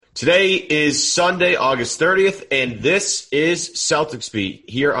Today is Sunday, August 30th, and this is Celtics Beat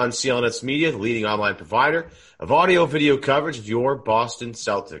here on CLNS Media, the leading online provider of audio-video coverage of your Boston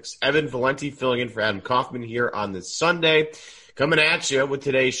Celtics. Evan Valenti filling in for Adam Kaufman here on this Sunday. Coming at you with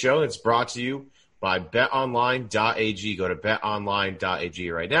today's show. It's brought to you by betonline.ag. Go to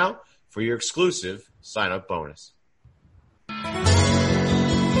betonline.ag right now for your exclusive sign-up bonus.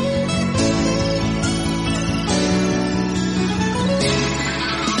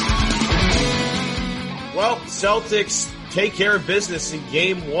 Well, Celtics take care of business in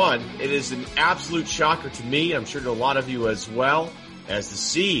Game 1. It is an absolute shocker to me. I'm sure to a lot of you as well, as the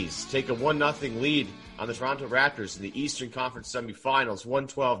C's take a 1-0 lead on the Toronto Raptors in the Eastern Conference semifinals.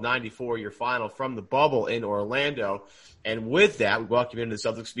 112-94, your final from the bubble in Orlando. And with that, we welcome you into the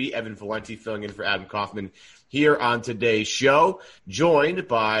Celtics Beat. Evan Valenti filling in for Adam Kaufman here on today's show, joined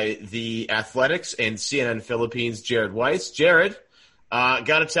by the Athletics and CNN Philippines, Jared Weiss. Jared,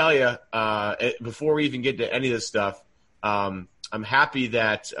 got to tell you, before we even get to any of this stuff, I'm happy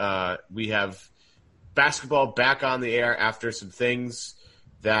that we have basketball back on the air after some things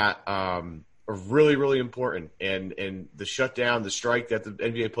that are really, really important. And the shutdown, the strike that the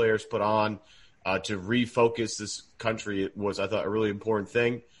NBA players put on to refocus this country was, I thought, a really important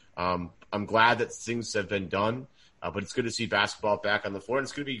thing. I'm glad that things have been done, but it's good to see basketball back on the floor. And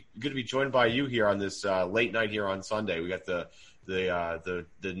it's good to be joined by you here on this late night here on Sunday. We got the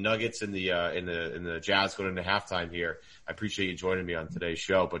Nuggets and the Jazz going into halftime here. I appreciate you joining me on today's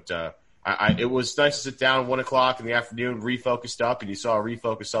show. But it was nice to sit down at 1 o'clock in the afternoon, refocused up, and you saw a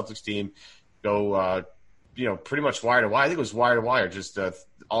refocused Celtics team go, pretty much wire to wire. I think it was wire to wire, just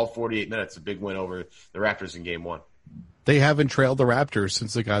all 48 minutes, a big win over the Raptors in Game 1. They haven't trailed the Raptors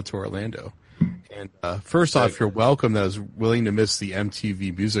since they got to Orlando. And first off, you're welcome that I was willing to miss the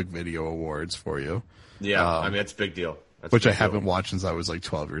MTV Music Video Awards for you. Yeah, that's a big deal. Which I haven't watched since I was like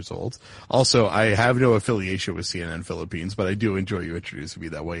 12 years old. Also, I have no affiliation with CNN Philippines, but I do enjoy you introducing me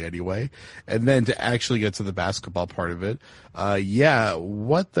that way anyway. And then to actually get to the basketball part of it,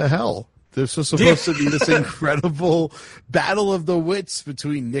 what the hell? This was supposed to be this incredible battle of the wits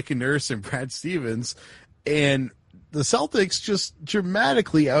between Nick Nurse and Brad Stevens, and the Celtics just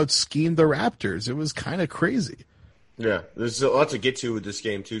dramatically out-schemed the Raptors. It was kind of crazy. Yeah, there's a lot to get to with this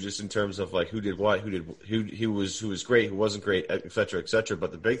game too, just in terms of like who did what, who was great, who wasn't great, et cetera, et cetera.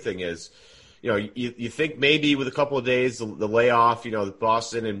 But the big thing is, you think maybe with a couple of days, the layoff,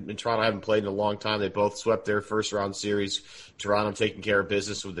 Boston and Toronto haven't played in a long time. They both swept their first round series. Toronto taking care of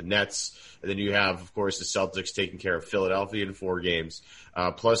business with the Nets, and then you have, of course, the Celtics taking care of Philadelphia in 4 games,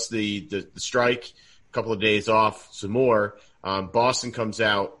 plus the strike, a couple of days off, some more. Boston comes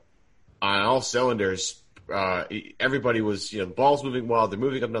out on all cylinders. Everybody was, the ball's moving well. They're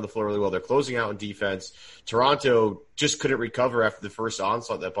moving up and down the floor really well. They're closing out in defense. Toronto just couldn't recover after the first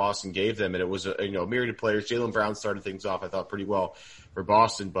onslaught that Boston gave them, and it was a myriad of players. Jaylen Brown started things off, I thought, pretty well for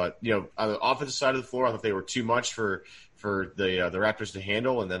Boston, but on the offensive side of the floor, I thought they were too much for the Raptors to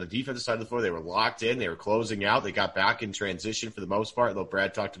handle, and then the defensive side of the floor, they were locked in. They were closing out. They got back in transition for the most part, though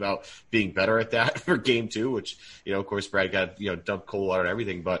Brad talked about being better at that for Game 2, which of course Brad got dumped cold water and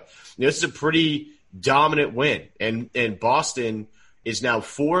everything, but this is a pretty dominant win, and Boston is now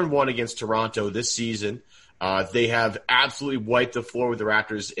 4-1 against Toronto this season. They have absolutely wiped the floor with the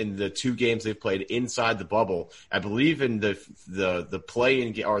Raptors in the 2 games they've played inside the bubble. I believe in the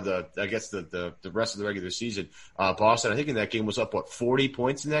play-in or the rest of the regular season, Boston, I think in that game was up 40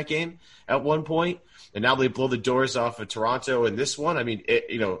 points in that game at one point, and now they blow the doors off of Toronto in this one. I mean,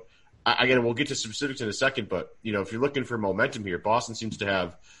 again, we'll get to specifics in a second, but if you're looking for momentum here, Boston seems to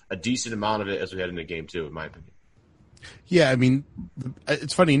have a decent amount of it as we head into Game 2, in my opinion. Yeah, I mean,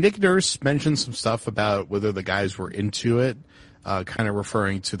 it's funny. Nick Nurse mentioned some stuff about whether the guys were into it, kind of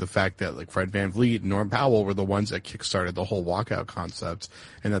referring to the fact that like Fred VanVleet and Norm Powell were the ones that kickstarted the whole walkout concept,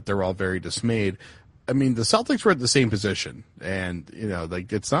 and that they're all very dismayed. I mean, the Celtics were at the same position, and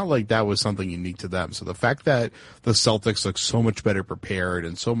it's not like that was something unique to them. So the fact that the Celtics look so much better prepared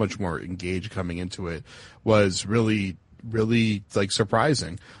and so much more engaged coming into it was really like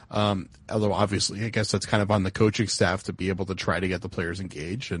surprising. Although obviously I guess that's kind of on the coaching staff to be able to try to get the players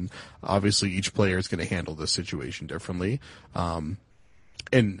engaged, and obviously each player is going to handle this situation differently.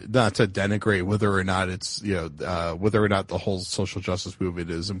 And not to denigrate whether or not it's, whether or not the whole social justice movement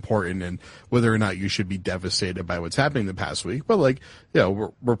is important and whether or not you should be devastated by what's happening the past week. But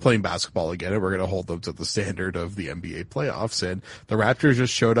we're playing basketball again, and we're going to hold them to the standard of the NBA playoffs. And the Raptors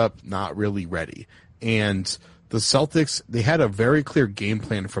just showed up not really ready. And the Celtics, they had a very clear game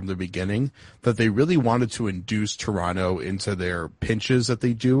plan from the beginning that they really wanted to induce Toronto into their pinches that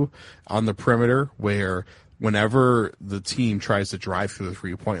they do on the perimeter, where whenever the team tries to drive through the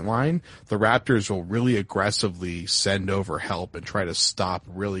 3-point line, the Raptors will really aggressively send over help and try to stop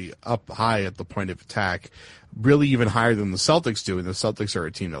really up high at the point of attack, really even higher than the Celtics do. And the Celtics are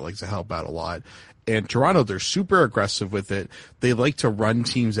a team that likes to help out a lot. And Toronto, they're super aggressive with it. They like to run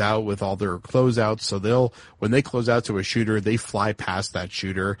teams out with all their closeouts. So when they close out to a shooter, they fly past that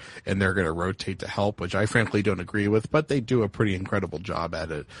shooter and they're going to rotate to help, which I frankly don't agree with, but they do a pretty incredible job at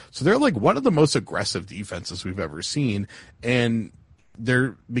it. So they're like one of the most aggressive defenses we've ever seen. And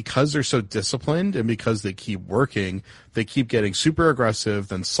because they're so disciplined and because they keep working, they keep getting super aggressive,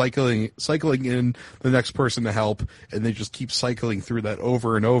 then cycling in the next person to help, and they just keep cycling through that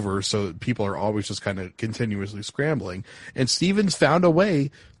over and over. So people are always just kind of continuously scrambling. And Stevens found a way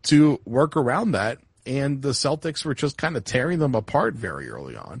to work around that, and the Celtics were just kind of tearing them apart very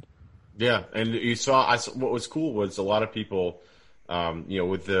early on. Yeah, and you saw what was cool was a lot of people,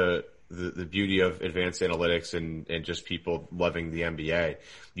 with the beauty of advanced analytics and just people loving the NBA.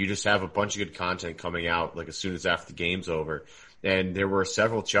 You just have a bunch of good content coming out like as soon as after the game's over. And there were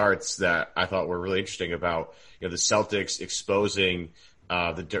several charts that I thought were really interesting about, the Celtics exposing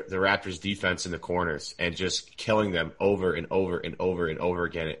the Raptors defense in the corners and just killing them over and over and over and over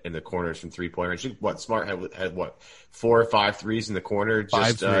again in the corners from 3-point range. Smart had 4 or 5 threes in the corner?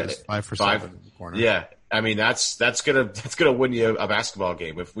 Just 5 for 7 in the corner. Yeah. I mean, that's gonna win you a basketball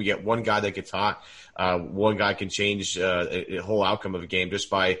game. If we get one guy that gets hot, one guy can change a whole outcome of a game just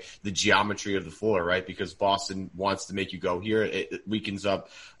by the geometry of the floor, right? Because Boston wants to make you go here. It weakens up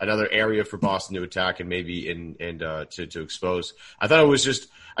another area for Boston to attack and maybe to expose. I thought it was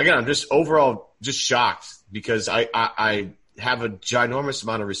I'm just overall just shocked because I have a ginormous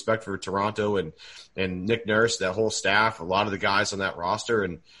amount of respect for Toronto and Nick Nurse, that whole staff, a lot of the guys on that roster,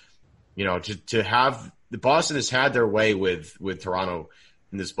 and to have the Boston has had their way with Toronto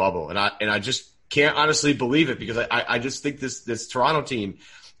in this bubble, and I just can't honestly believe it because I just think this Toronto team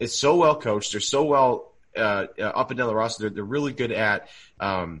is so well coached. They're so well up and down the roster. They're really good at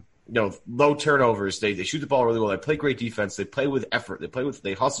low turnovers. They shoot the ball really well. They play great defense. They play with effort.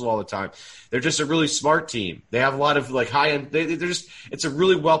 They hustle all the time. They're just a really smart team. They have a lot of high end. It's a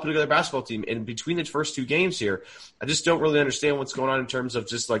really well put together basketball team. And between the first 2 games here, I just don't really understand what's going on in terms of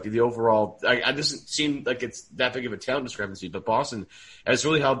just the overall. I doesn't seem like it's that big of a talent discrepancy. But Boston has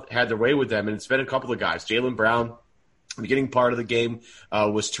really had their way with them, and it's been a couple of guys. Jaylen Brown. The beginning part of the game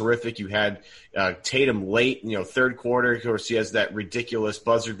was terrific. You had Tatum late, third quarter. Of course, he has that ridiculous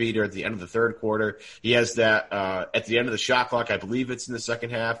buzzer beater at the end of the third quarter. He has that at the end of the shot clock. I believe it's in the second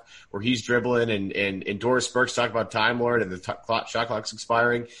half where he's dribbling and Doris Burke's talking about Time Lord and the shot clock's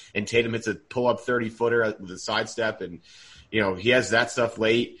expiring, and Tatum hits a pull-up 30-footer with a sidestep, and he has that stuff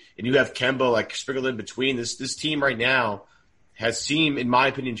late. And you have Kemba sprinkled in between. This team right now has seemed, in my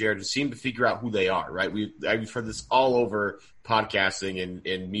opinion, Jared, to figure out who they are, right? We've heard this all over podcasting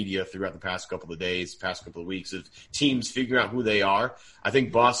and media throughout the past couple of days, past couple of weeks, of teams figuring out who they are. I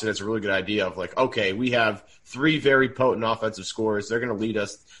think Boston has a really good idea of okay, we have 3 very potent offensive scorers. They're going to lead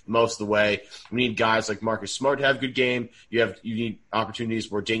us most of the way. We need guys like Marcus Smart to have a good game. You need opportunities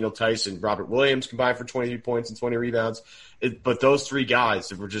where Daniel Tice and Robert Williams combine for 23 points and 20 rebounds. But those 3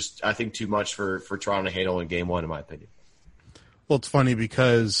 guys were just, I think, too much for Toronto to handle in game 1, in my opinion. Well, it's funny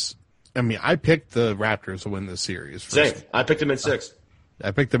because, I picked the Raptors to win this series. Same. I picked them in 6.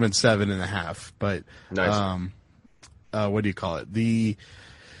 I picked them in 7.5, but, nice. What do you call it?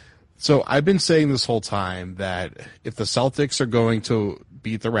 So I've been saying this whole time that if the Celtics are going to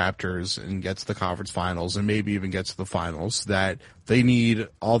beat the Raptors and get to the conference finals and maybe even get to the finals, that they need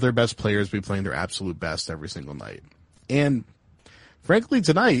all their best players be playing their absolute best every single night. And frankly,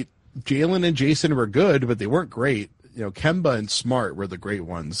 tonight, Jalen and Jason were good, but they weren't great. Kemba and Smart were the great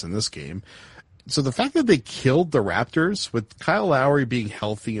ones in this game. So the fact that they killed the Raptors with Kyle Lowry being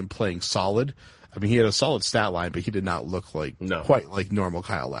healthy and playing solid, he had a solid stat line, but he did not look quite like normal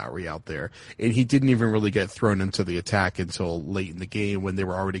Kyle Lowry out there. And he didn't even really get thrown into the attack until late in the game when they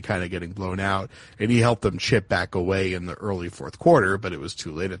were already kind of getting blown out. And he helped them chip back away in the early fourth quarter, but it was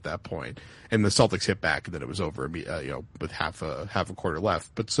too late at that point. And the Celtics hit back, and then it was over, with half a quarter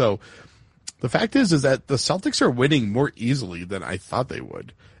left. But so the fact is that the Celtics are winning more easily than I thought they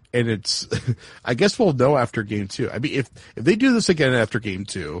would. And it's, I guess we'll know after game 2. If they do this again after game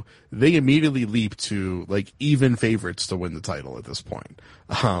 2, they immediately leap to even favorites to win the title at this point.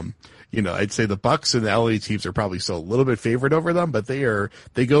 I'd say the Bucks and the LA teams are probably still a little bit favored over them, but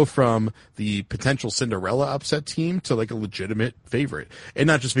they go from the potential Cinderella upset team to a legitimate favorite. And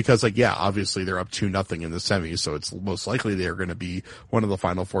not just because obviously they're up 2-0 in the semis, so it's most likely they're going to be one of the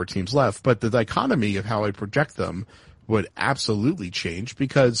final 4 teams left. But the dichotomy of how I project them would absolutely change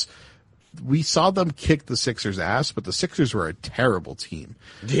because we saw them kick the Sixers' ass, but the Sixers were a terrible team.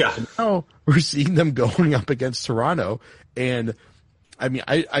 Yeah. And now we're seeing them going up against Toronto, and I mean,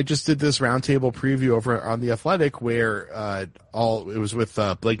 I just did this roundtable preview over on The Athletic where it was with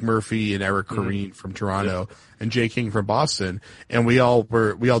Blake Murphy and Eric Corrine from Toronto and Jay King from Boston, and we all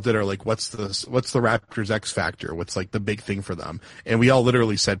did our like, what's the Raptors X factor? What's like the big thing for them? And we all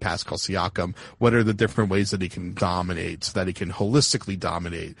literally said Pascal Siakam. What are the different ways that he can dominate, so that he can holistically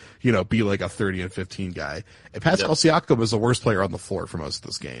dominate? Be like a 30 and 15 guy. And Pascal Siakam was the worst player on the floor for most of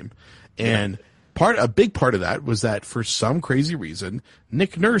this game, and. A big part of that was that for some crazy reason,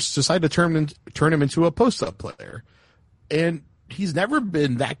 Nick Nurse decided to turn him into a post-up player. And he's never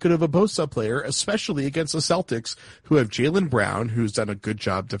been that good of a post-up player, especially against the Celtics, who have Jaylen Brown, who's done a good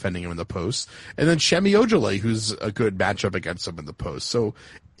job defending him in the post, and then Shemi Ojale, who's a good matchup against him in the post. So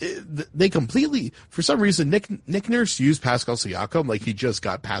they completely, for some reason, Nick Nurse used Pascal Siakam like he just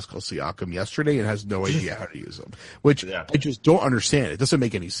got Pascal Siakam yesterday and has no idea how to use him, which I just don't understand. It doesn't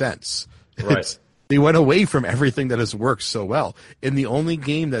make any sense. Right. They went away from everything that has worked so well. In the only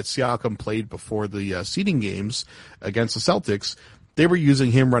game that Siakam played before the seeding games against the Celtics, they were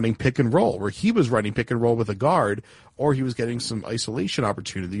using him running pick and roll, where he was running pick and roll with a guard, or he was getting some isolation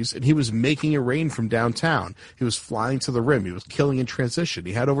opportunities, and he was making it rain from downtown. He was flying to the rim. He was killing in transition.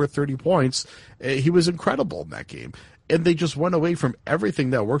 He had over 30 points. He was incredible in that game. And they just went away from everything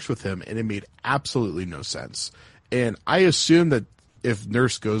that works with him, and it made absolutely no sense. And I assume that if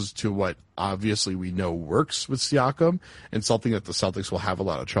Nurse goes to what obviously we know works with Siakam, and something that the Celtics will have a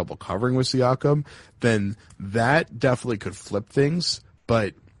lot of trouble covering with Siakam, then that definitely could flip things.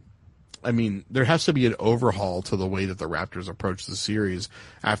 But, I mean, there has to be an overhaul to the way that the Raptors approach the series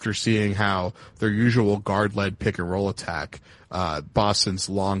after seeing how their usual guard-led pick-and-roll attack, Boston's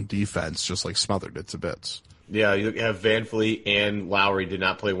long defense, just like smothered it to bits. Yeah, you have Van Vliet and Lowry did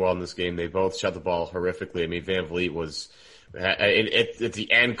not play well in this game. They both shot the ball horrifically. I mean, Van Vliet was... at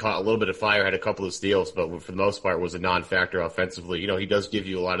the end, caught a little bit of fire, had a couple of steals, but for the most part was a non-factor offensively. He does give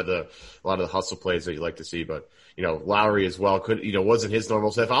you a lot of the hustle plays that you like to see, but Lowry as well wasn't his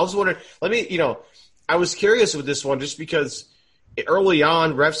normal self. I was wondering, I was curious with this one just because early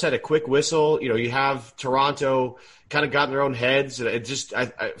on refs had a quick whistle. You have Toronto kind of got in their own heads, and it just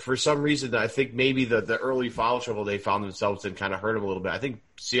for some reason I think maybe the early foul trouble they found themselves in kind of hurt them a little bit. I think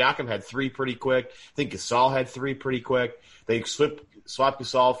Siakam had 3 pretty quick. I think Gasol had 3 pretty quick. They swapped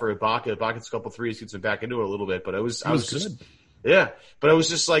Gasol for Ibaka. Ibaka's a couple threes, gets him back into it a little bit, but I was just good. Yeah, but it was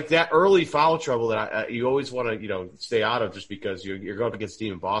just like that early foul trouble that you always want to stay out of, just because you're going up against a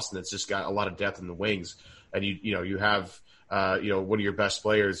team in Boston that's just got a lot of depth in the wings, and you have one of your best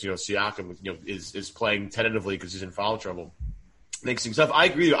players, Siakam, is playing tentatively because he's in foul trouble. Makes things tough. I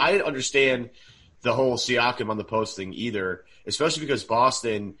agree with you. I didn't understand the whole Siakam on the post thing either, especially because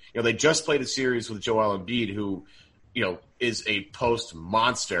Boston, they just played a series with Joel Embiid, who is a post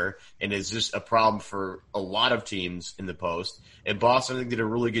monster and is just a problem for a lot of teams in the post. And Boston, I think, did a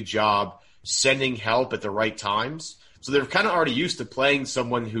really good job sending help at the right times. So they're kind of already used to playing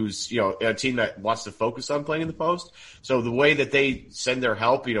someone who's, a team that wants to focus on playing in the post. So the way that they send their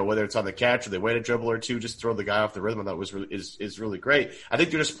help, whether it's on the catch or they wait a dribble or two, just throw the guy off the rhythm, I thought is really great. I think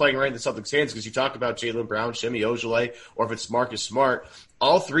they're just playing right in the Celtics' hands, because you talk about Jaylen Brown, Shemi Ojale, or if it's Marcus Smart.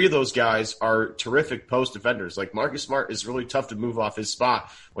 All 3 of those guys are terrific post defenders. Like, Marcus Smart is really tough to move off his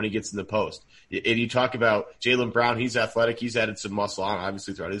spot when he gets in the post. And you talk about Jaylen Brown, he's athletic. He's added some muscle on,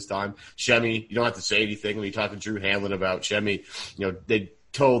 obviously, throughout his time. Shemi, you don't have to say anything when you talk to Drew Hanlon about Shemi. They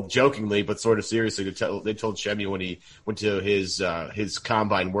told jokingly, but sort of seriously, they told Shemi when he went to his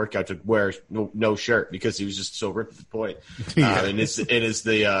combine workout to wear no shirt because he was just so ripped at the point. Yeah. And it's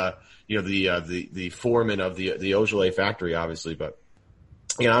the foreman of the Ojale factory, obviously, but.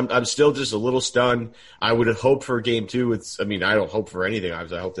 I'm still just a little stunned. I would have hoped for game 2. I don't hope for anything.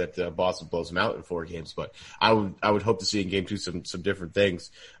 Obviously, I hope that Boston blows them out in 4 games, but I would hope to see in game 2 some different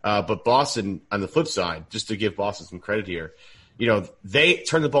things. But Boston, on the flip side, just to give Boston some credit here, they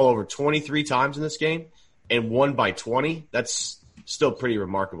turned the ball over 23 times in this game and won by 20. That's still pretty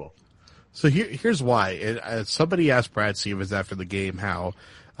remarkable. So here's why. Somebody asked Brad Stevens after the game how,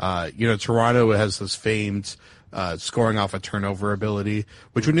 Toronto has this famed scoring off a turnover ability,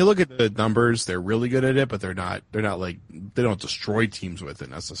 which when you look at the numbers, they're really good at it, but they're not like, they don't destroy teams with it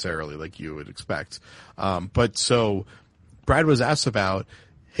necessarily like you would expect. But so Brad was asked about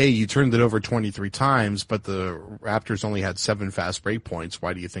hey, you turned it over 23 times, but the Raptors only had 7 fast break points.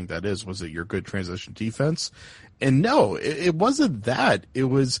 Why do you think that is? Was it your good transition defense? And no, it wasn't that. It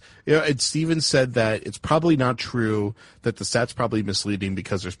was, and Steven said that it's probably not true, that the stats probably misleading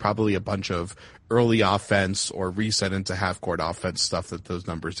because there's probably a bunch of early offense or reset into half-court offense stuff that those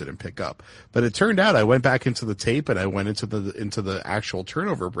numbers didn't pick up. But it turned out I went back into the tape and I went into the actual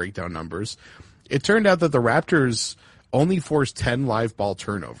turnover breakdown numbers. It turned out that the Raptors only forced 10 live ball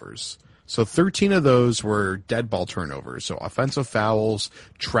turnovers. So 13 of those were dead ball turnovers. So offensive fouls,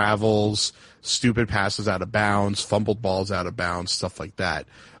 travels, stupid passes out of bounds, fumbled balls out of bounds, stuff like that.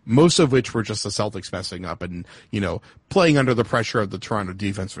 Most of which were just the Celtics messing up and, playing under the pressure of the Toronto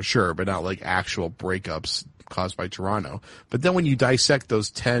defense for sure, but not like actual breakups caused by Toronto. But then when you dissect those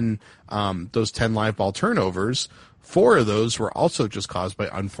 10 live ball turnovers, 4 of those were also just caused by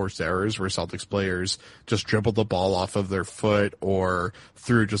unforced errors where Celtics players just dribbled the ball off of their foot or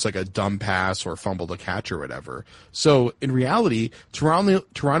threw just like a dumb pass or fumbled a catch or whatever. So in reality, Toronto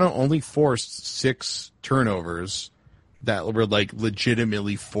only forced 6 turnovers that were like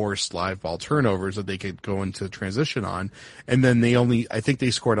legitimately forced live ball turnovers that they could go into transition on. And then I think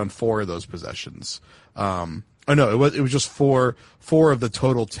they scored on 4 of those possessions. It was just four of the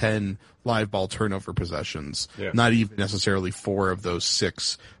total 10 live ball turnover possessions, not even necessarily 4 of those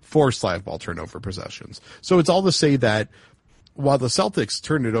 6 forced live ball turnover possessions. So it's all to say that while the Celtics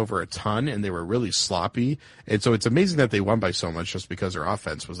turned it over a ton and they were really sloppy, and so it's amazing that they won by so much just because their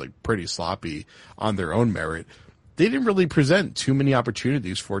offense was like pretty sloppy on their own merit, they didn't really present too many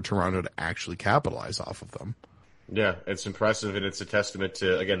opportunities for Toronto to actually capitalize off of them. Yeah, it's impressive, and it's a testament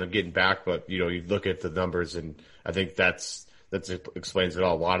to, again, them getting back, but, you look at the numbers, and I think that explains it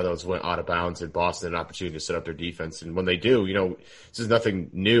all. A lot of those went out of bounds, and Boston had an opportunity to set up their defense. And when they do, this is nothing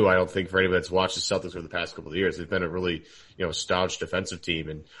new, I don't think, for anybody that's watched the Celtics over the past couple of years. They've been a really, staunch defensive team.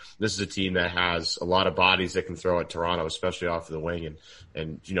 And this is a team that has a lot of bodies that can throw at Toronto, especially off of the wing.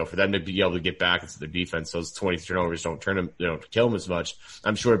 And for them to be able to get back into their defense, those 20 turnovers don't kill them as much.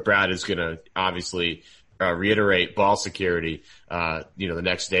 I'm sure Brad is going to obviously reiterate ball security, the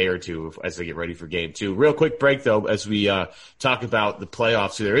next day or two as they get ready for game 2. Real quick break though, as we, talk about the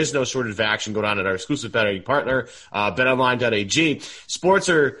playoffs. There is no shortage of action going on at our exclusive betting partner, betonline.ag. Sports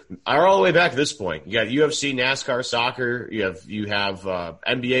are all the way back at this point. You got UFC, NASCAR, soccer. You have,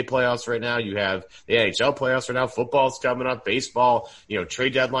 NBA playoffs right now. You have the NHL playoffs right now. Football's coming up, baseball,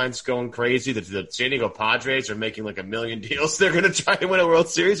 trade deadline's going crazy. The San Diego Padres are making like 1 million deals. They're going to try to win a World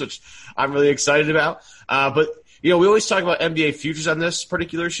Series, which I'm really excited about. But we always talk about NBA futures on this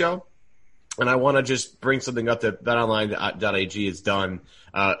particular show, and I want to just bring something up that betonline.ag has done.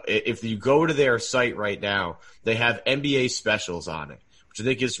 If you go to their site right now, they have NBA specials on it, which I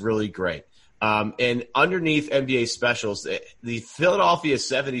think is really great. And underneath NBA specials, the Philadelphia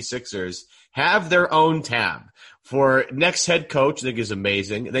 76ers have their own tab for next head coach. I think is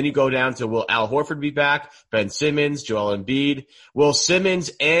amazing. And then you go down to, will Al Horford be back? Ben Simmons, Joel Embiid. Will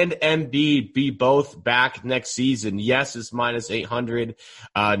Simmons and Embiid be both back next season? Yes is -800.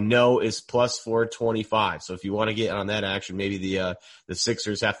 No is +425. So if you want to get on that action, maybe the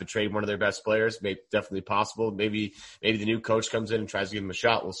Sixers have to trade one of their best players. Definitely possible. Maybe the new coach comes in and tries to give them a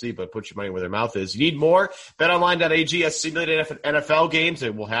shot. We'll see, but put your money where their mouth is. You need more? BetOnline.ag has simulated NFL games,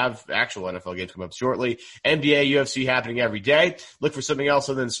 and we'll have actual NFL games come up shortly. NBA, UFC happening every day. Look for something else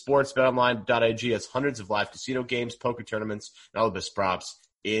other than sports. BetOnline.ag has hundreds of live casino games, poker tournaments, and all the best props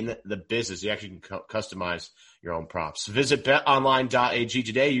in the business. You actually can customize your own props. Visit betonline.ag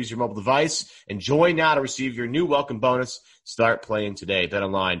today. Use your mobile device and join now to receive your new welcome bonus. Start playing today.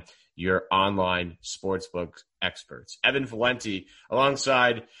 BetOnline, your online sportsbook experts. Evan Valenti,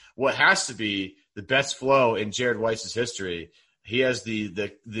 alongside what has to be the best flow in Jared Weiss's history. He has the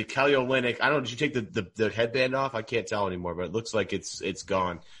Kelly Olynyk. I don't know. Did you take the headband off? I can't tell anymore, but it looks like it's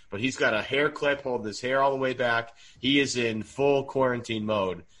gone. But he's got a hair clip holding his hair all the way back. He is in full quarantine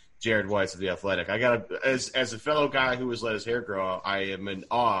mode. Jared Weiss of The Athletic. As a fellow guy who has let his hair grow out, I am in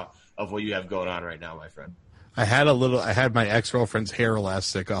awe of what you have going on right now, my friend. I had my ex-girlfriend's hair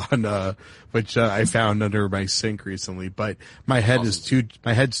elastic on, which I found under my sink recently, but my head's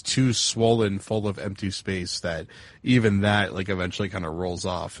too swollen, full of empty space that even that eventually kind of rolls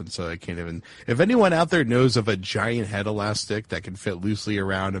off. And so I can't even, if anyone out there knows of a giant head elastic that can fit loosely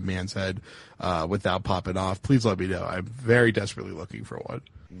around a man's head, without popping off, please let me know. I'm very desperately looking for one.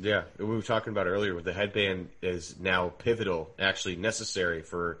 Yeah. We were talking about earlier with the headband is now pivotal, actually necessary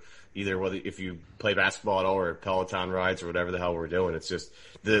for either if you play basketball at all or Peloton rides or whatever the hell we're doing. It's just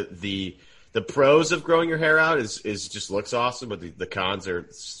the the pros of growing your hair out is just looks awesome, but the cons are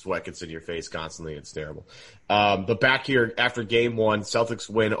sweat gets in your face constantly. It's terrible. But back here after game one, Celtics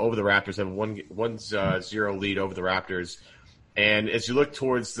win over the Raptors, have 1-0 lead over the Raptors. And as you look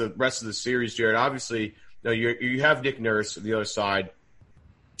towards the rest of the series, Jared, obviously, you have Nick Nurse on the other side.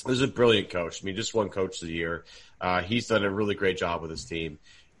 This is a brilliant coach. I mean, just won Coach of the Year. He's done a really great job with his team.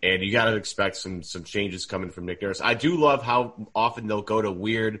 And you got to expect some changes coming from Nick Nurse. I do love how often they'll go to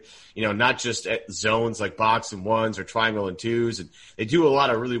weird, not just at zones like box and ones or triangle and twos. And they do a lot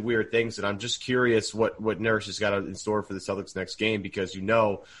of really weird things. And I'm just curious what Nurse has got in store for the Celtics next game, because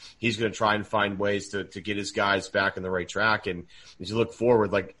he's going to try and find ways to get his guys back on the right track. And as you look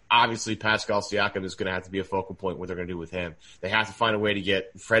forward, like obviously Pascal Siakam is going to have to be a focal point, what they're going to do with him. They have to find a way to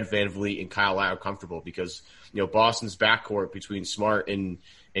get Fred VanVleet and Kyle Lowry comfortable, because Boston's backcourt between Smart and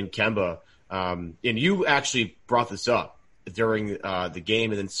Kemba, and you actually brought this up during the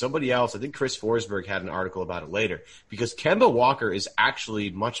game, and then somebody else, I think Chris Forsberg, had an article about it later, because Kemba Walker is actually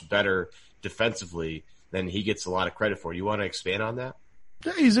much better defensively than he gets a lot of credit for. You want to expand on that?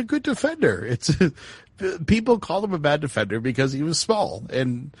 Yeah, he's a good defender. People called him a bad defender because he was small.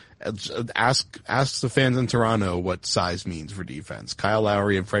 And ask the fans in Toronto what size means for defense. Kyle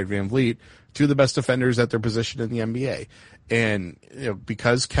Lowry and Fred VanVleet, two of the best defenders at their position in the NBA. And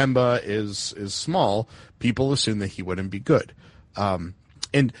because Kemba is small, people assume that he wouldn't be good.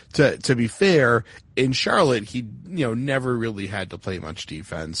 And to be fair, in Charlotte, he never really had to play much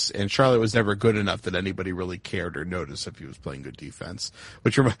defense, and Charlotte was never good enough that anybody really cared or noticed if he was playing good defense.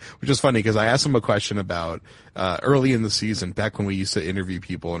 Which is funny, because I asked him a question about early in the season, back when we used to interview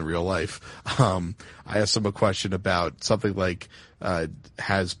people in real life. I asked him a question about something like,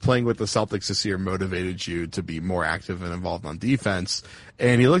 has playing with the Celtics this year motivated you to be more active and involved on defense?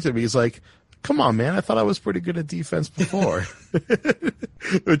 And he looked at me, he's like, come on, man, I thought I was pretty good at defense before.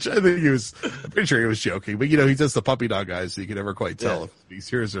 Which I think I'm pretty sure he was joking. But, he does the puppy dog eyes, so you can never quite tell if he's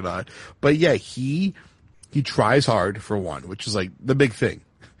serious or not. But, yeah, he tries hard, for one, which is, like, the big thing.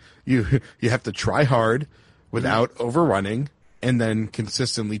 You have to try hard without overrunning, and then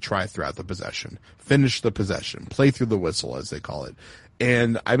consistently try throughout the possession. Finish the possession. Play through the whistle, as they call it.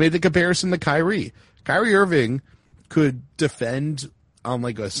 And I made the comparison to Kyrie. Kyrie Irving could defend on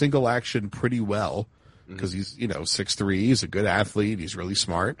like a single action pretty well, because he's 6'3", he's a good athlete, he's really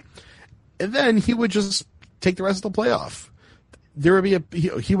smart, and then he would just take the rest of the playoff. There would be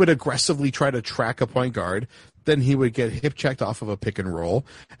he would aggressively try to track a point guard, then he would get hip checked off of a pick and roll,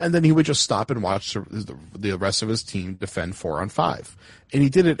 and then he would just stop and watch the rest of his team defend 4-on-5. And he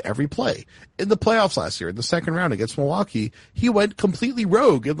did it every play. In the playoffs last year, in the second round against Milwaukee, he went completely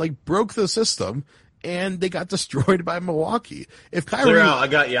rogue and like broke the system, and they got destroyed by Milwaukee. If Kyrie, clear out, I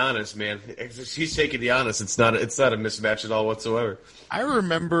got Giannis, man. He's taking Giannis. It's not a mismatch at all whatsoever. I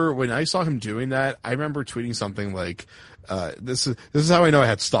remember when I saw him doing that. I remember tweeting something like, "This is how I know I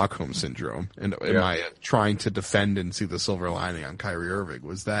had Stockholm syndrome." And my trying to defend and see the silver lining on Kyrie Irving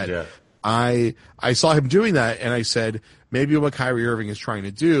was that I saw him doing that, and I said, maybe what Kyrie Irving is trying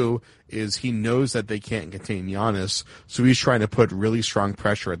to do is he knows that they can't contain Giannis, so he's trying to put really strong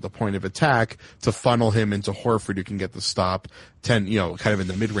pressure at the point of attack to funnel him into Horford, who can get the stop 10, kind of in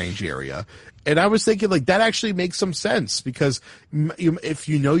the mid-range area. And I was thinking, like, that actually makes some sense, because if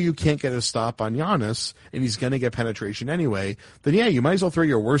you can't get a stop on Giannis, and he's going to get penetration anyway, then you might as well throw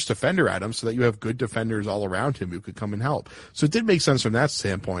your worst defender at him so that you have good defenders all around him who could come and help. So it did make sense from that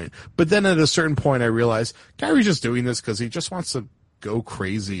standpoint. But then at a certain point, I realized Kyrie's just doing this because he just wants to go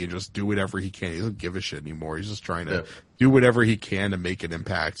crazy and just do whatever he can. He doesn't give a shit anymore. He's just trying to do whatever he can to make an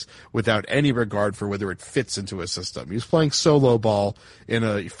impact without any regard for whether it fits into a system. He's playing solo ball in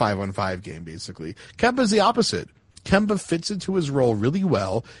a 5-on-5 game, basically. Kemba's the opposite. Kemba fits into his role really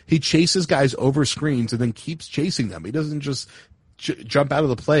well. He chases guys over screens and then keeps chasing them. He doesn't just jump out of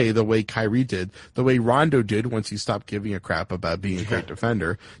the play the way Kyrie did, the way Rondo did once he stopped giving a crap about being a great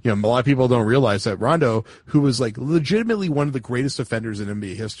defender. A lot of people don't realize that Rondo, who was like legitimately one of the greatest defenders in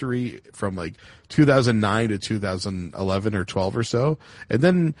NBA history from like 2009 to 2011 or 12 or so, and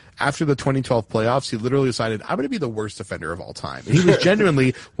then after the 2012 playoffs, he literally decided, I'm going to be the worst defender of all time. And he was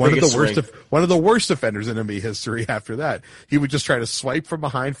genuinely one of the worst defenders in NBA history. After that, he would just try to swipe from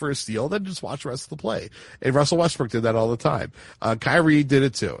behind for a steal, then just watch the rest of the play. And Russell Westbrook did that all the time. Kyrie did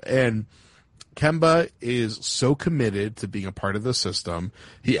it too. And Kemba is so committed to being a part of the system.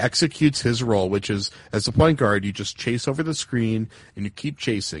 He executes his role, which is, as a point guard, you just chase over the screen and you keep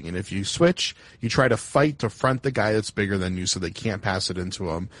chasing. And if you switch, you try to fight to front the guy that's bigger than you so they can't pass it into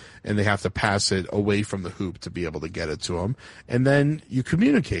him, and they have to pass it away from the hoop to be able to get it to him. And then you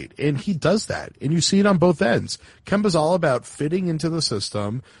communicate, and he does that. And you see it on both ends. Kemba's all about fitting into the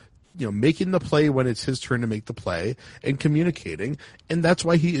system, making the play when it's his turn to make the play and communicating. And that's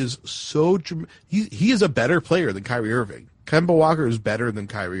why he is he is a better player than Kyrie Irving. Kemba Walker is better than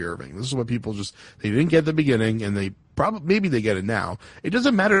Kyrie Irving. This is what people they didn't get at the beginning, and maybe they get it now. It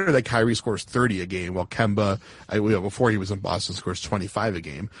doesn't matter that Kyrie scores 30 a game while Kemba, before he was in Boston, scores 25 a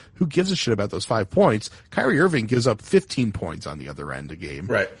game. Who gives a shit about those 5 points? Kyrie Irving gives up 15 points on the other end a game.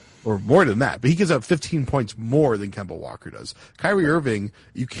 Right. Or more than that, but he gives up 15 points more than Kemba Walker does. Kyrie Irving,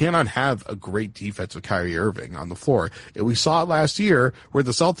 you cannot have a great defense with Kyrie Irving on the floor. And we saw it last year where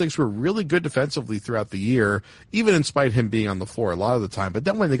the Celtics were really good defensively throughout the year, even in spite of him being on the floor a lot of the time. But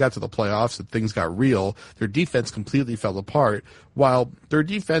then when they got to the playoffs and things got real, their defense completely fell apart, while their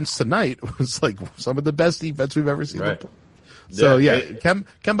defense tonight was like some of the best defense we've ever seen. Right. So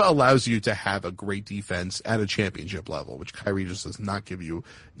Kemba allows you to have a great defense at a championship level, which Kyrie just does not get you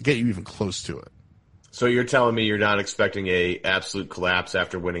even close to it. So you're telling me you're not expecting a absolute collapse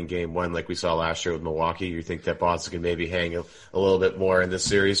after winning game 1 like we saw last year with Milwaukee? You think that Boston can maybe hang a little bit more in this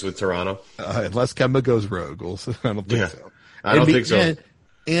series with Toronto? Unless Kemba goes rogue. I don't think so. I don't think so.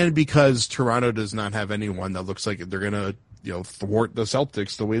 And because Toronto does not have anyone that looks like they're going to thwart the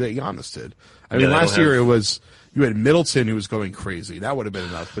Celtics the way that Giannis did. I mean, last year it was you had Middleton who was going crazy. That would have been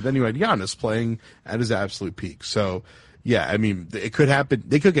enough. But then you had Giannis playing at his absolute peak. So, yeah, I mean, it could happen.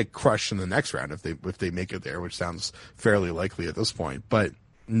 They could get crushed in the next round if they make it there, which sounds fairly likely at this point. But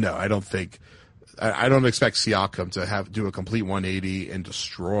no, I don't think I don't expect Siakam to do a complete 180 and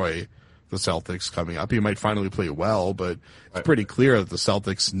destroy the Celtics coming up. He might finally play well, but it's pretty clear that the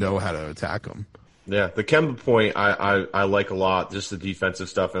Celtics know how to attack him. Yeah, the Kemba point I like a lot, just the defensive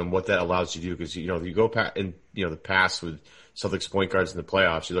stuff and what that allows you to do, because you go in the past with Celtics point guards in the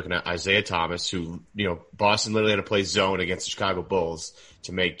playoffs. You're looking at Isaiah Thomas, who Boston literally had to play zone against the Chicago Bulls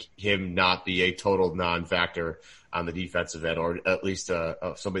to make him not be a total non-factor on the defensive end, or at least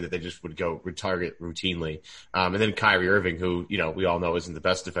somebody that they just would target routinely. And then Kyrie Irving, who we all know isn't the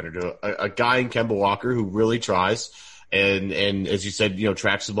best defender. A guy in Kemba Walker who really tries. And as you said,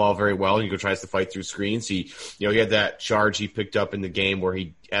 tracks the ball very well, and tries to fight through screens. He had that charge he picked up in the game where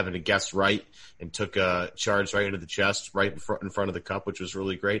he happened to guess right and took a charge right into the chest, right in front of the cup, which was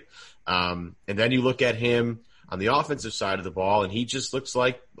really great. And then you look at him on the offensive side of the ball, and he just looks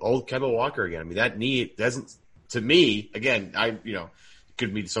like old Kemba Walker again. I mean, that knee doesn't, to me, again, it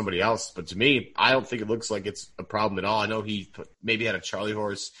could be somebody else, but to me, I don't think it looks like it's a problem at all. I know he maybe had a Charlie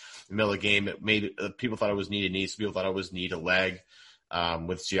horse in the middle of the game. It made people thought it was knee to knee. Some people thought it was knee to leg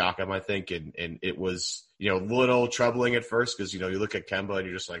with Siakam, I think, and it was a little troubling at first because you look at Kemba and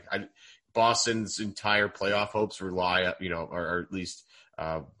you're just like, Boston's entire playoff hopes rely, or at least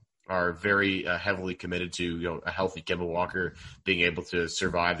are very heavily committed to a healthy Kemba Walker being able to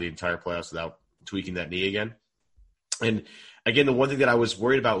survive the entire playoffs without tweaking that knee again. And again, the one thing that I was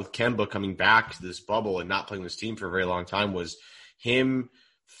worried about with Kemba coming back to this bubble and not playing this team for a very long time was him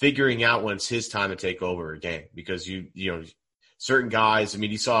figuring out when it's his time to take over a game, because certain guys, I mean,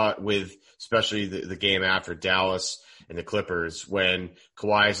 you saw it with especially the game after Dallas and the Clippers when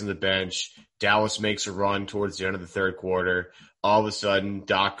Kawhi's on the bench, Dallas makes a run towards the end of the third quarter. All of a sudden,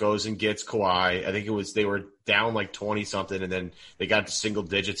 Doc goes and gets Kawhi. I think they were down like 20 something, and then they got to single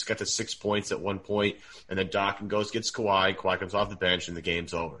digits, got to 6 points at one point, and then Doc gets Kawhi. Kawhi comes off the bench, and the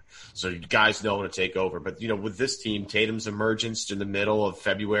game's over. So you guys know when to take over. But with this team, Tatum's emergence in the middle of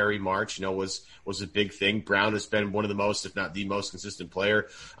February, March, was a big thing. Brown has been one of the most, if not the most, consistent player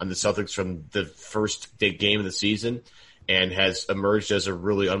on the Celtics from the first game of the season, and has emerged as a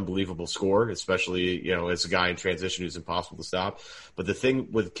really unbelievable scorer, especially, as a guy in transition who's impossible to stop. But the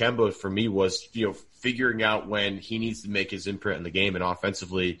thing with Kemba for me was, figuring out when he needs to make his imprint in the game. And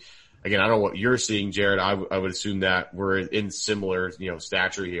offensively, again, I don't know what you're seeing, Jared. I would assume that we're in similar,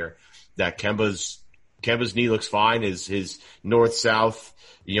 stature here, that Kemba's knee looks fine. His north-south,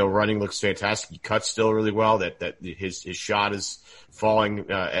 running looks fantastic. He cuts still really well. That his shot is falling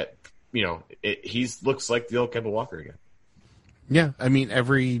he looks like the old Kemba Walker again. Yeah, I mean,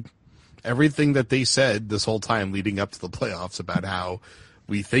 everything that they said this whole time leading up to the playoffs about how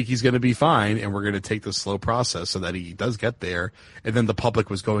we think he's going to be fine and we're going to take the slow process so that he does get there. And then the public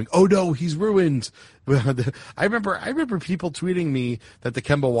was going, oh no, he's ruined. I remember people tweeting me that the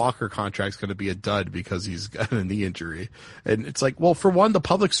Kemba Walker contract's going to be a dud because he's got a knee injury. And it's like, well, for one, the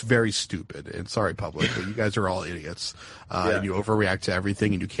public's very stupid. And sorry, public, but you guys are all idiots. And you overreact to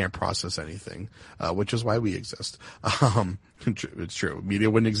everything and you can't process anything, which is why we exist. It's true. Media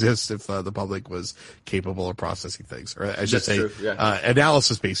wouldn't exist if the public was capable of processing things. Or I should say,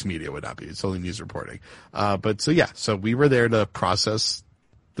 analysis-based media would not be. It's only news reporting. So we were there to process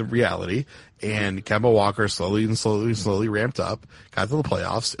the reality. And Kemba Walker slowly ramped up, got to the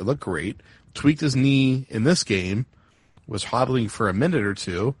playoffs. It looked great. Tweaked his knee in this game, was hobbling for a minute or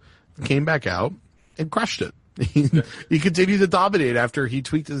two, came back out and crushed it. He continued to dominate after he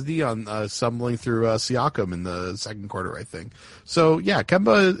tweaked his knee on stumbling through Siakam in the second quarter, I think. So, yeah,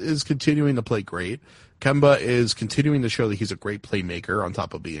 Kemba is continuing to play great. Kemba is continuing to show that he's a great playmaker on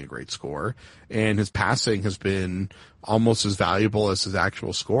top of being a great scorer, and his passing has been almost as valuable as his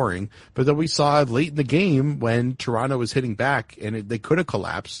actual scoring. But then we saw late in the game when Toronto was hitting back, and they could have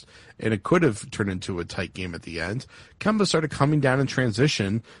collapsed, and it could have turned into a tight game at the end. Kemba started coming down in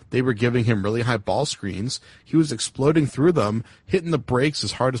transition. They were giving him really high ball screens. He was exploding through them, hitting the brakes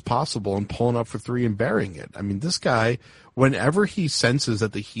as hard as possible, and pulling up for three and burying it. I mean, this guy, whenever he senses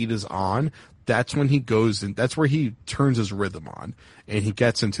that the heat is on, that's when he goes and that's where he turns his rhythm on, and he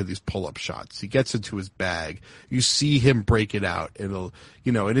gets into these pull-up shots. He gets into his bag. You see him break it out. And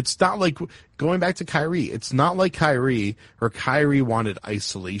it's not like going back to Kyrie. It's not like Kyrie wanted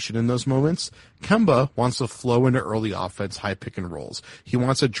isolation in those moments. Kemba wants to flow into early offense, high pick and rolls. He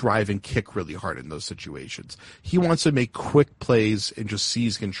wants to drive and kick really hard in those situations. He wants to make quick plays and just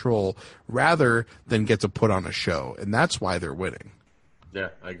seize control rather than get to put on a show. And that's why they're winning. Yeah,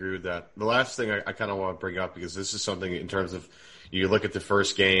 I agree with that. The last thing I kind of want to bring up, because this is something in terms of you look at the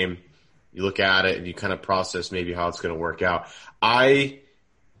first game, you look at it, and you kind of process maybe how it's going to work out. I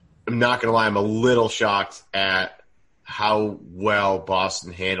am not going to lie, I'm a little shocked at how well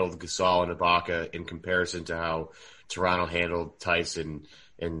Boston handled Gasol and Ibaka in comparison to how Toronto handled Tyson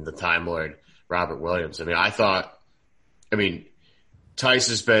and the Time Lord Robert Williams. I mean, Tice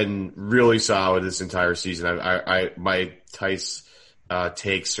has been really solid this entire season. My Tice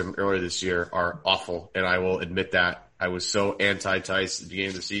takes from earlier this year are awful, and I will admit that. I was so anti-Tice at the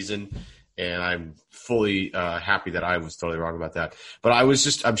beginning of the season, and I'm fully happy that I was totally wrong about that. But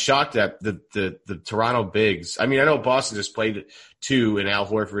I'm shocked that the Toronto bigs. I mean, I know Boston just played two in Al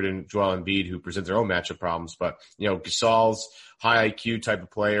Horford and Joel Embiid, who present their own matchup problems, but Gasol's high IQ type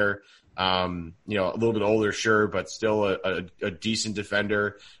of player. A little bit older, sure, but still a decent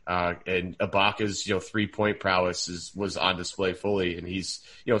defender. And Ibaka's, 3-point prowess was on display fully. And he's,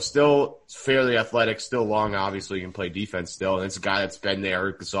 still fairly athletic, still long, obviously, he can play defense still. And it's a guy that's been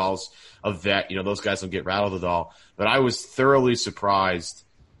there. Gasol's a vet. Those guys don't get rattled at all. But I was thoroughly surprised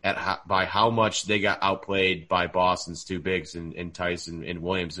by how much they got outplayed by Boston's two bigs in Tyson and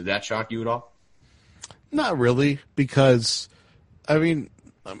Williams. Did that shock you at all? Not really, because,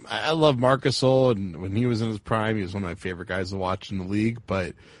 I love Marc Gasol, and when he was in his prime, he was one of my favorite guys to watch in the league.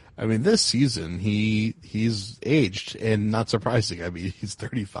 But this season he's aged, and not surprising. He's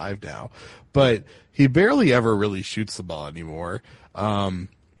 35 now, but he barely ever really shoots the ball anymore. I'm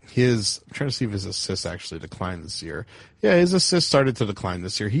trying to see if his assists actually declined this year. Yeah, his assists started to decline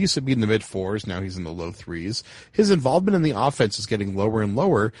this year. He used to be in the mid-4s. Now he's in the low 3s. His involvement in the offense is getting lower and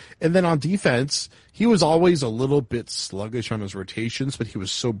lower. And then on defense, he was always a little bit sluggish on his rotations, but he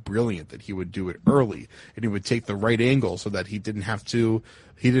was so brilliant that he would do it early, and he would take the right angle so that he didn't have to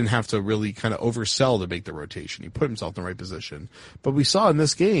really kind of oversell to make the rotation. He put himself in the right position. But we saw in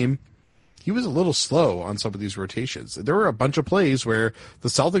this game, he was a little slow on some of these rotations. There were a bunch of plays where the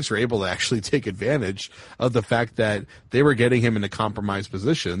Celtics were able to actually take advantage of the fact that they were getting him into compromised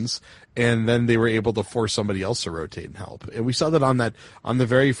positions, and then they were able to force somebody else to rotate and help. And we saw that on the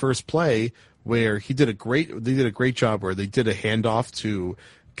very first play where they did a great job where they did a handoff to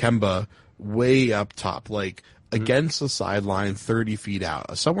Kemba way up top, like against the sideline 30 feet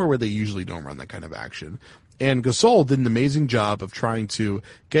out, somewhere where they usually don't run that kind of action. And Gasol did an amazing job of trying to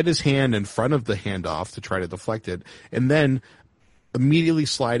get his hand in front of the handoff to try to deflect it, and then immediately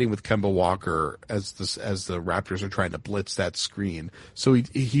sliding with Kemba Walker as the Raptors are trying to blitz that screen. So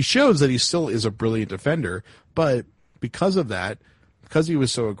he shows that he still is a brilliant defender, but because of that, because he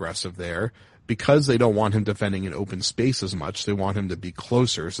was so aggressive there, because they don't want him defending in open space as much, they want him to be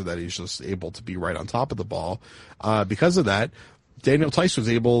closer so that he's just able to be right on top of the ball. Because of that, Daniel Tice was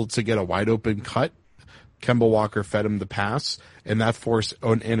able to get a wide open cut. Kemba Walker fed him the pass, and that forced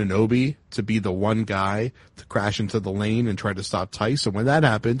Anunoby to be the one guy to crash into the lane and try to stop Tice. And when that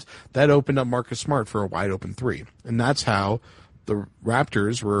happened, that opened up Marcus Smart for a wide open three. And that's how the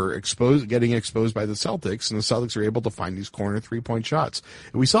Raptors were getting exposed by the Celtics, and the Celtics were able to find these corner 3-point shots.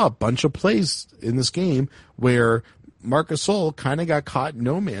 And we saw a bunch of plays in this game where Marc Gasol kind of got caught in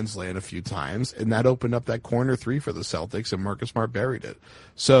no man's land a few times, and that opened up that corner three for the Celtics, and Marcus Smart buried it.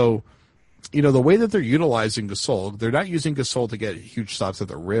 So the way that they're utilizing Gasol, they're not using Gasol to get huge stops at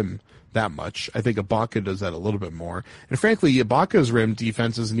the rim that much. I think Ibaka does that a little bit more. And frankly, Ibaka's rim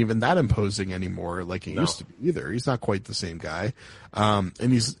defense isn't even that imposing anymore like it used to be either. He's not quite the same guy. And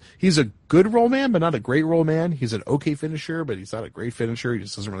he's a good roll man, but not a great roll man. He's an okay finisher, but he's not a great finisher. He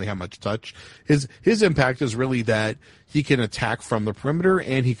just doesn't really have much touch. His impact is really that he can attack from the perimeter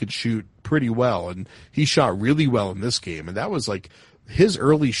and he could shoot pretty well. And he shot really well in this game. And that was like, his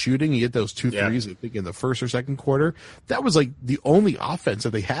early shooting, he hit those two threes, I think, in the first or second quarter. That was like the only offense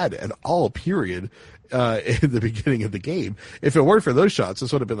that they had at all, period, in the beginning of the game. If it weren't for those shots,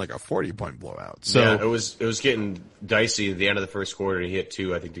 this would have been like a 40-point blowout. So yeah, it was getting dicey at the end of the first quarter. He hit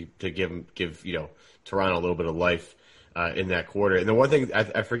two, I think, to give Toronto a little bit of life in that quarter. And the one thing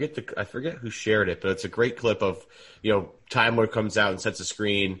I forget who shared it, but it's a great clip of Time Lord comes out and sets a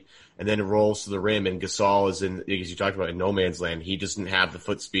screen. And then it rolls to the rim, and Gasol is as you talked about, in no man's land. He doesn't have the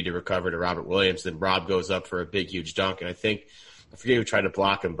foot speed to recover to Robert Williams. Then Rob goes up for a big, huge dunk. And I forget who tried to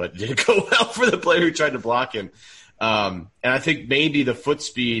block him, but it didn't go well for the player who tried to block him. And I think maybe the foot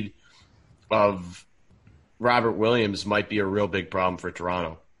speed of Robert Williams might be a real big problem for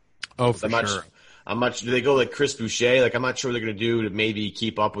Toronto. Oh, for sure. Do they go like Chris Boucher? Like, I'm not sure what they're going to do to maybe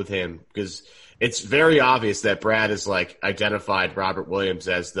keep up with him, because it's very obvious that Brad has like identified Robert Williams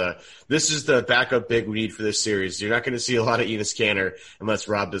as this is the backup big we need for this series. You're not going to see a lot of Enes Kanter unless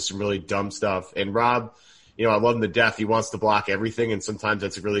Rob does some really dumb stuff. And Rob, I love him to death. He wants to block everything, and sometimes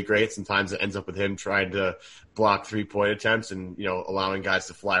that's really great. Sometimes it ends up with him trying to block 3-point attempts and allowing guys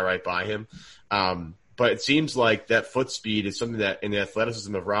to fly right by him. But it seems like that foot speed is something that, in the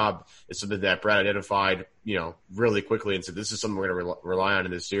athleticism of Rob, is something that Brad identified, really quickly and said, this is something we're going to rely on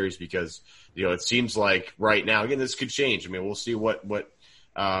in this series, because, it seems like right now, again, this could change. I mean, we'll see what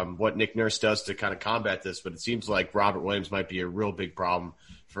Nick Nurse does to kind of combat this, but it seems like Robert Williams might be a real big problem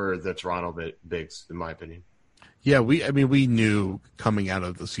for the Toronto bigs, in my opinion. Yeah, we knew coming out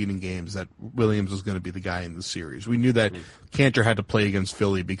of the seeding games that Williams was going to be the guy in the series. We knew that Kanter had to play against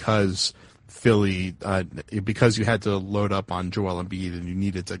Philly because you had to load up on Joel Embiid, and you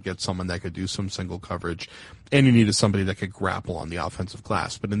needed to get someone that could do some single coverage, and you needed somebody that could grapple on the offensive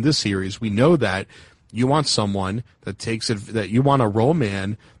glass. But in this series, we know that you want someone that you want a roll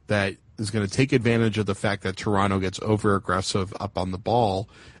man that is going to take advantage of the fact that Toronto gets over aggressive up on the ball.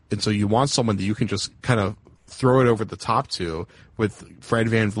 And so you want someone that you can just kind of throw it over the top to, with Fred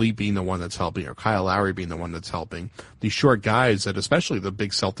VanVleet being the one that's helping, or Kyle Lowry being the one that's helping. These short guys that, especially the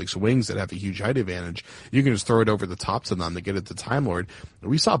big Celtics wings that have a huge height advantage, you can just throw it over the top to them to get it to Time Lord.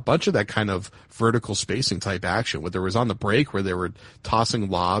 We saw a bunch of that kind of vertical spacing type action, whether it was on the break where they were tossing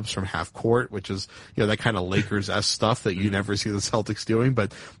lobs from half court, which is, that kind of Lakers-esque stuff that you never see the Celtics doing.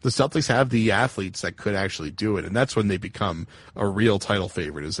 But the Celtics have the athletes that could actually do it, and that's when they become a real title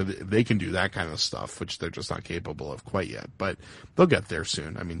favorite, is that they can do that kind of stuff, which they're just not capable of quite yet. But they'll get there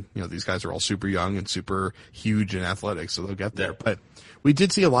soon. I mean, these guys are all super young and super huge and athletic, so they'll get there. But we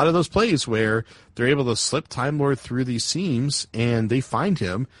did see a lot of those plays where they're able to slip Time Lord through these seams, and they find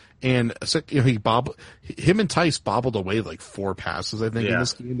him. And him and Tice bobbled away like 4 passes, I think, in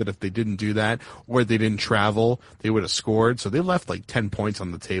this game, that if they didn't do that, or they didn't travel, they would have scored. So they left like 10 points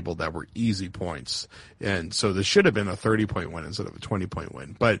on the table that were easy points. And so this should have been a 30-point win instead of a 20-point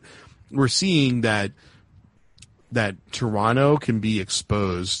win. But we're seeing that Toronto can be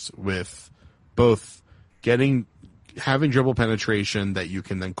exposed with both having dribble penetration that you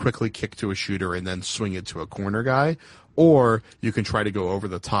can then quickly kick to a shooter and then swing it to a corner guy, or you can try to go over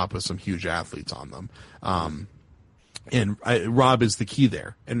the top with some huge athletes on them. Rob is the key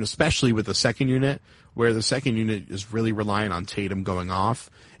there, and especially with the second unit, where the second unit is really relying on Tatum going off.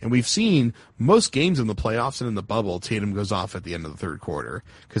 And we've seen most games in the playoffs and in the bubble, Tatum goes off at the end of the third quarter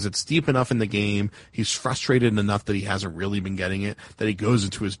because it's deep enough in the game. He's frustrated enough that he hasn't really been getting it, that he goes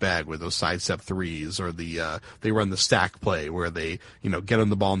into his bag with those sidestep threes, or they run the stack play where they, get him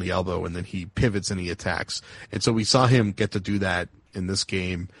the ball in the elbow and then he pivots and he attacks. And so we saw him get to do that in this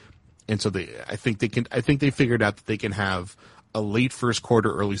game. And so I think they figured out that they can have a late first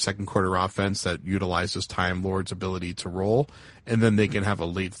quarter, early second quarter offense that utilizes Time Lord's ability to roll, and then they can have a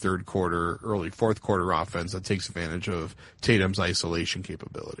late third quarter, early fourth quarter offense that takes advantage of Tatum's isolation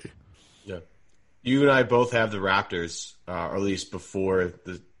capability. Yeah. You and I both have the Raptors, or at least before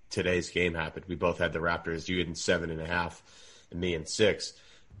today's game happened. We both had the Raptors. You in 7.5 and me in 6.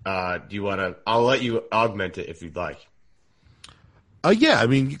 Do you want to – I'll let you augment it if you'd like. Yeah, I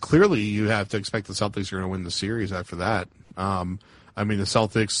mean, clearly you have to expect the Celtics are going to win the series after that. I mean, the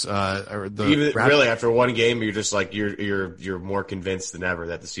Celtics or the even really after one game, you're just like you're more convinced than ever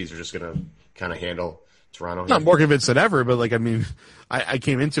that the C's are just going to kind of handle Toronto. Not more convinced than ever, but like, I mean, I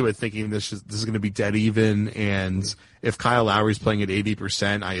came into it thinking this is going to be dead even, and if Kyle Lowry's playing at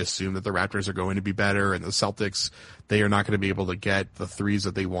 80%, I assume that the Raptors are going to be better, and the Celtics, they are not going to be able to get the threes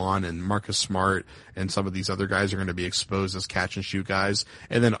that they want, and Marcus Smart and some of these other guys are going to be exposed as catch and shoot guys,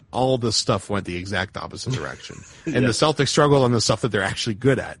 and then all this stuff went the exact opposite direction. And the Celtics struggle on the stuff that they're actually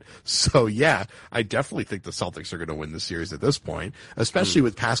good at. So yeah, I definitely think the Celtics are going to win the series at this point, especially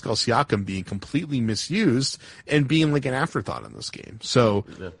with Pascal Siakam being completely misused and being like an afterthought in this game. So,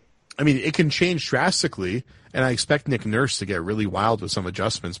 I mean, it can change drastically, and I expect Nick Nurse to get really wild with some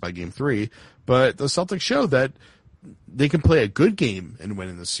adjustments by game 3, but the Celtics show that they can play a good game and win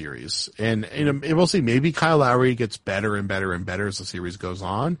in the series. And we'll see, maybe Kyle Lowry gets better and better and better as the series goes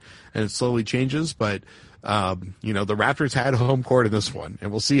on, and it slowly changes, but the Raptors had home court in this one, and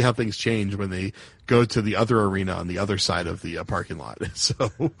we'll see how things change when they go to the other arena on the other side of the parking lot.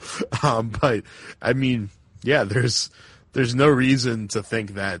 So, but I mean, yeah, there's no reason to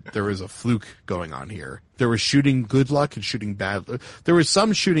think that there was a fluke going on here. There was shooting good luck and shooting bad. There was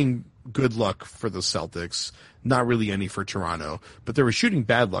some shooting good luck for the Celtics, not really any for Toronto, but there was shooting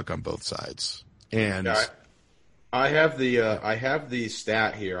bad luck on both sides. And I have the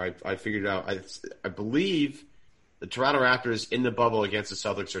stat here. I figured it out. I believe the Toronto Raptors in the bubble against the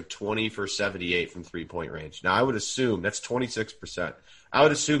Celtics are 20 for 78 from 3-point range. Now I would assume that's 26%. I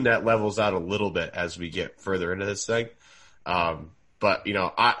would assume that levels out a little bit as we get further into this thing. But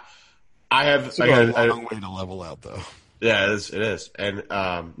I have it's a long way to level out though. Yeah, it is. And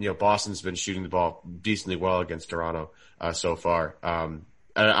Boston's been shooting the ball decently well against Toronto so far.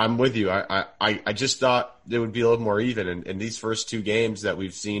 I'm with you. I just thought it would be a little more even. And these first 2 games that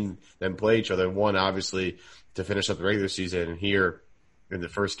we've seen them play each other, one obviously to finish up the regular season, and here in the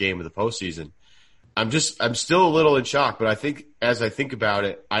first game of the postseason, I'm still a little in shock. But I think as I think about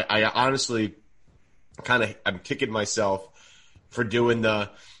it, I honestly I'm kicking myself for doing the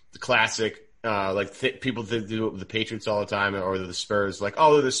classic, people do it with the Patriots all the time, or the Spurs, like,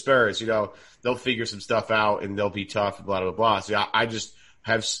 oh, they're the Spurs, they'll figure some stuff out and they'll be tough, blah, blah, blah. So I just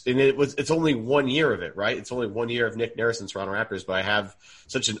have, and it's only 1 year of it, right? It's only 1 year of Nick Nurse and Toronto Raptors, but I have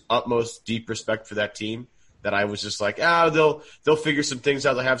such an utmost deep respect for that team that I was just like, they'll figure some things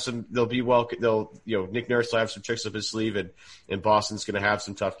out. They'll be well, Nick Nurse will have some tricks up his sleeve, and Boston's going to have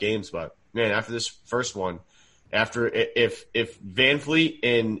some tough games. But man, after this first one, if Van Fleet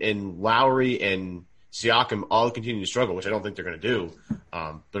and Lowry and Siakam all continue to struggle, which I don't think they're going to do,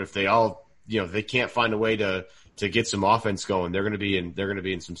 but if they all, they can't find a way to get some offense going, they're going to be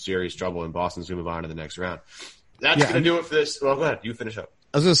in some serious trouble, and Boston's going to move on to the next round. That's going to do it for this. Well, go ahead. You finish up.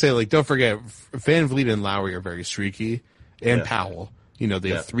 I was going to say, don't forget, Van Vliet and Lowry are very streaky, and Powell.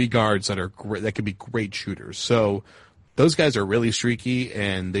 They have 3 guards that are great, that could be great shooters. So those guys are really streaky,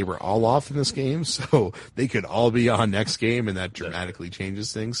 and they were all off in this game, so they could all be on next game, and that dramatically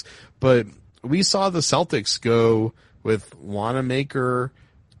changes things. But we saw the Celtics go with Wanamaker,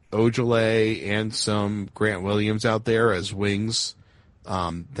 Ojale, and some Grant Williams out there as wings,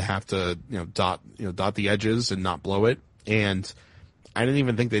 to have to dot the edges and not blow it. And I didn't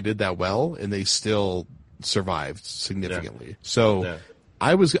even think they did that well, and they still survived significantly. Yeah. So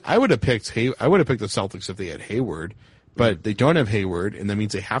I would have picked the Celtics if they had Hayward, but they don't have Hayward, and that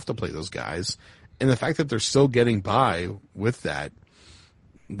means they have to play those guys. And the fact that they're still getting by with that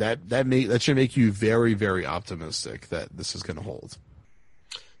should make you very, very optimistic that this is going to hold.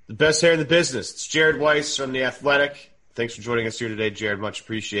 The best hair in the business. It's Jared Weiss from The Athletic. Thanks for joining us here today, Jared. Much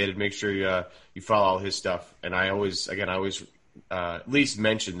appreciated. Make sure you follow all his stuff. And I always at least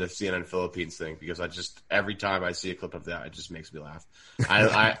mention the CNN Philippines thing, because every time I see a clip of that, it just makes me laugh.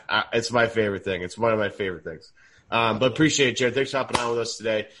 It's my favorite thing. It's one of my favorite things. But appreciate it, Jared. Thanks for hopping on with us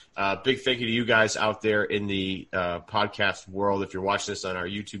today. Big thank you to you guys out there in the podcast world. If you're watching this on our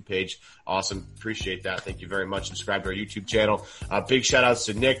YouTube page, awesome. Appreciate that. Thank you very much. Subscribe to our YouTube channel. Big shout outs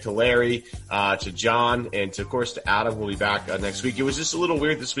to Nick, to Larry, to John, and of course to Adam. We'll be back next week. It was just a little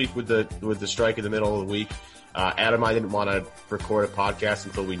weird this week with the strike in the middle of the week. Adam, I didn't want to record a podcast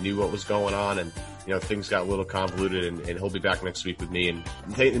until we knew what was going on, and things got a little convoluted, and he'll be back next week with me. And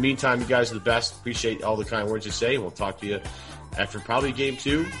in the meantime, you guys are the best. Appreciate all the kind words you say, and we'll talk to you after probably game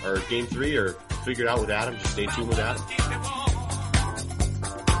 2 or game 3, or figure it out with Adam. Just stay tuned with Adam.